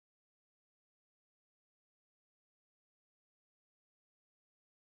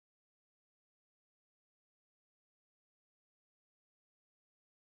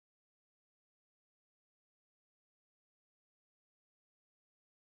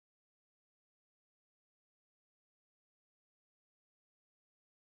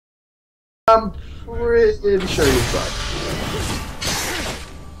pretty sure you suck.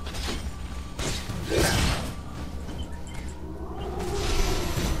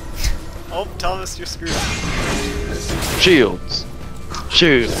 Oh, Thomas, you're screwed. Shields.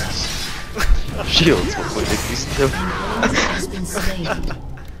 Shields. Shields. What would it be still?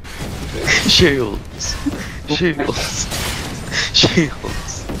 Shields. Shields.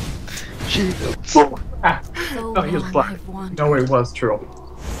 Shields. Shields. Ah. Oh, he was black. No, it was true.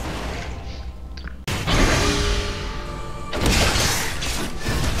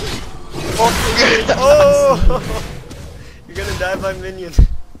 Oh! You're gonna die by minion.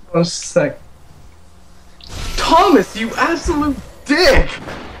 One sec. Thomas, you absolute dick!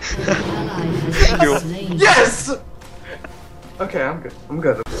 Yes! Okay, I'm good. I'm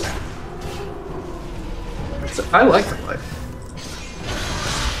good. I like the life.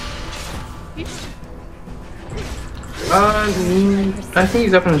 I think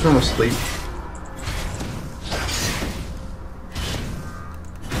he's up in his room asleep.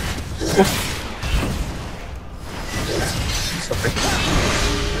 Sorry.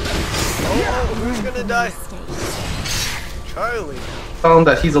 Oh, who's gonna die? Charlie. Tell him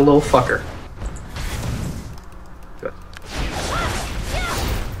that he's a little fucker. Good.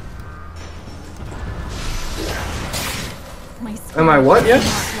 Am I what yet?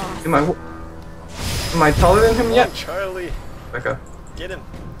 Am I taller than him yet? Oh, Charlie. Okay. Get him.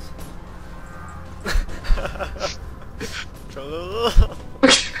 Trololololololo.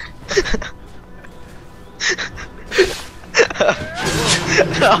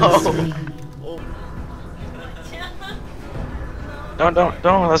 No! Oh. Don't,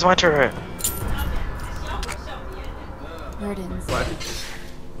 that's my turret. Burdens. What?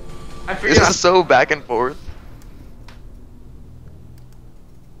 I This figured is so back and forth.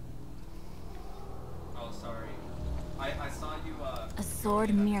 Oh, sorry. I saw you, A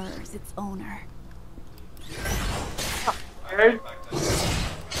sword mirrors its owner.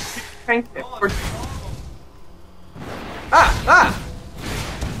 Thank you. Ah!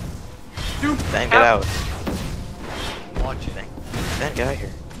 Dude, Ben, get out. Watch it. Ben, get out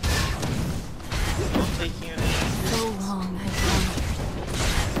here. I'm taking it. So long I've wandered.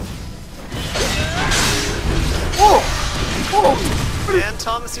 Oh! Man,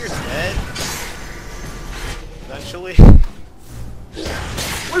 Thomas, you're dead. Eventually.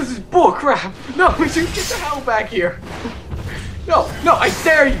 What is this bull crap? No, we should get the hell back here. No, I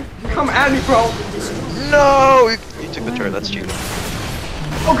dare you. Come at me, bro. No! You took the turret, that's cheating.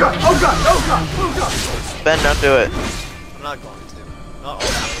 Oh god, oh god, oh god, oh god. Ben, don't do it. I'm not going to. Not all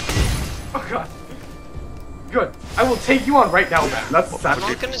Oh god. Good. I will take you on right now, man. That's I'm sad.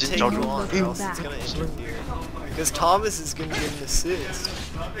 not gonna take you on, or else it's gonna interfere. Because Thomas is gonna get an assist.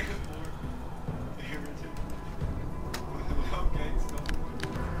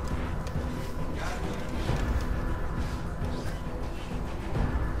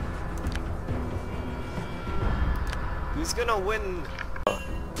 Who's gonna win?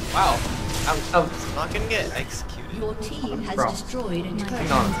 Wow. I'm Not gonna get executed. Your team has Bro. destroyed a hang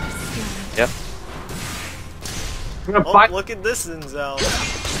turret. on. Yep. I'm gonna Oh, buy look at this, Xin Zhao.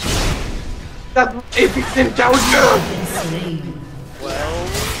 that AP Xin Zhao. Slain. Well,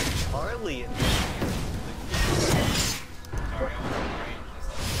 Charlie. Okay,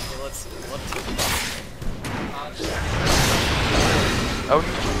 let's see. Oh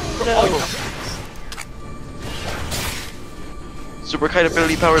no! Super kite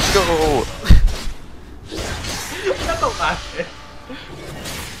ability powers, go! That's the last bit.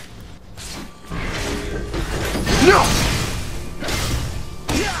 No!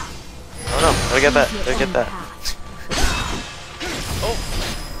 Oh no, gotta get that, gotta get that. Oh!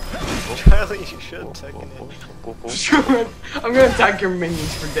 Charlie, you should have taken it. Sure, I'm gonna attack your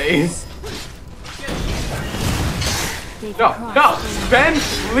minions for days. No, Ben,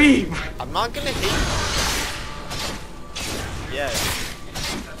 leave! I'm not gonna hit you. Yeah.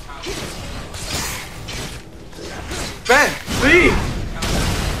 Ben, leave!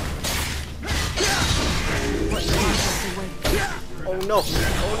 Oh no!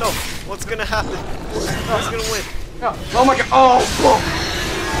 Oh no! What's gonna happen? Who's gonna win? No. Oh my god, oh, fuck!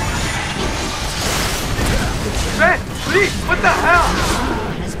 Ben, leave! What the hell?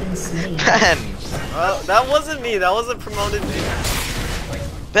 Has been slain. Ben! That wasn't me. That wasn't promoted me.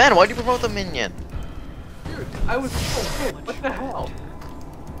 Ben, why'd you promote the minion? Dude, I was so good. What the hell?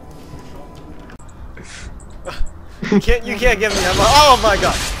 You can't get me. Oh my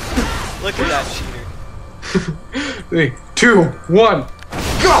god! Look at that cheater. 3, 2, 1,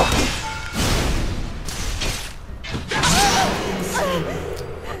 go!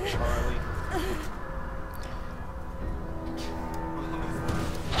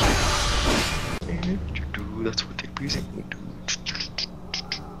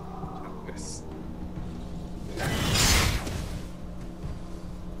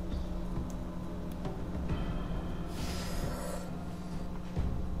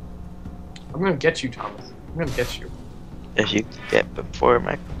 I'm gonna get you, Thomas. I'm gonna get you. If you get before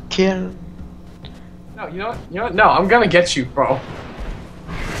my kill. No, you know what? You know what? No, I'm gonna get you, bro.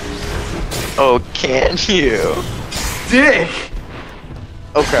 Oh, can you? Dick!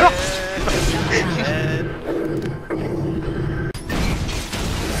 Okay.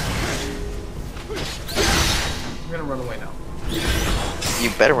 I'm gonna run away now. You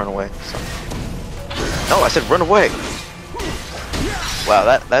better run away. So. No, I said run away.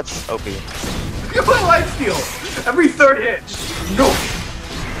 Wow, that's OP. Look at my life steal! Every third hit! Just no!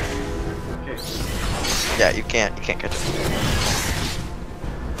 Okay. Yeah, you can't catch it.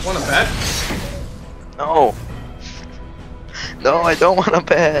 Wanna bet? No. No, I don't want to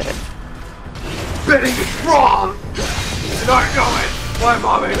bet. Betting is wrong! And I know it! Why,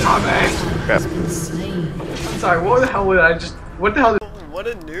 mommy, Tommy? Crap. Slain. I'm sorry, what the hell did I just... What the hell did... What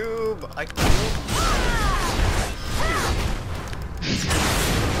a noob! I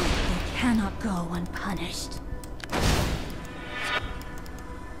They cannot go unpunished.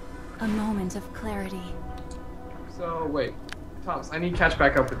 A moment of clarity. So, wait. Thomas, I need to catch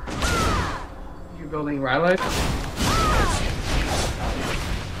back up with... You building Rylite?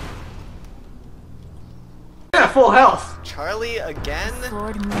 Yeah, full health! Charlie again?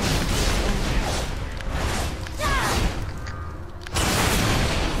 Sword mirrors.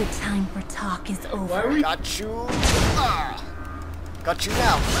 The time for talk is Why over. are we... Got you! Ah. Got you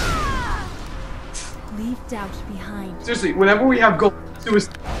now! Leave doubt behind. Seriously, whenever we have gold, do is...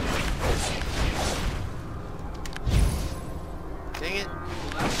 Dang it!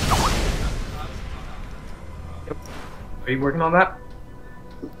 Are you working on that?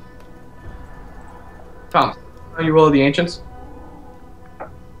 Thomas, are you Will of the Ancients?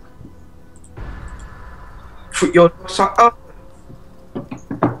 Put your sock up.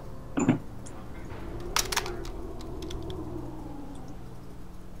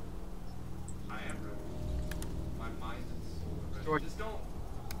 I am ready. My mind is ready. Just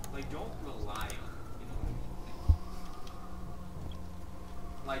don't rely on it. You know what I mean?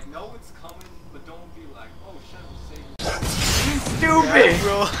 Like, know it's coming, but don't be like, oh shit, I'm saving. Stupid!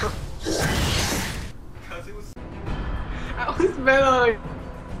 Bro! Because it was. I was meant on a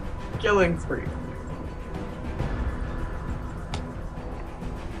killing spree.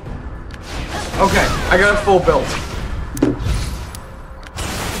 Okay, I got a full build.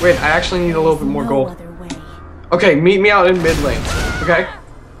 Wait, I actually need a little bit more No gold. other way. Okay, meet me out in mid lane. Okay?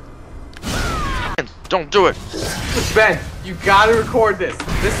 Don't do it. Ben, you gotta record this.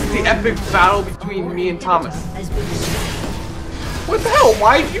 This is the epic battle between me and Thomas. Has been slain. What the hell?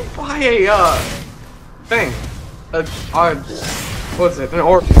 Why did you buy a, thing? What's it? An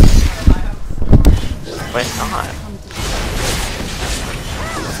orb? Wait, not.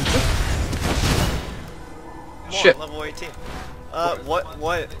 Shit. Level 18.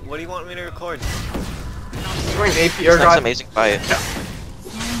 What do you want me to record? Doing AP That's Urgot. amazing fight. Go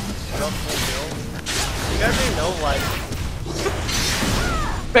full build? You guys even know, like...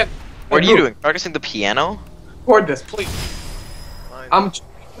 Ben, What are you doing? Practicing the piano? record this, please. Fine. I'm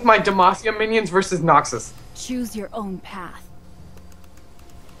choosing my Demacia minions versus Noxus. Choose your own path.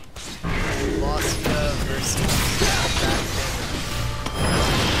 Demacia versus...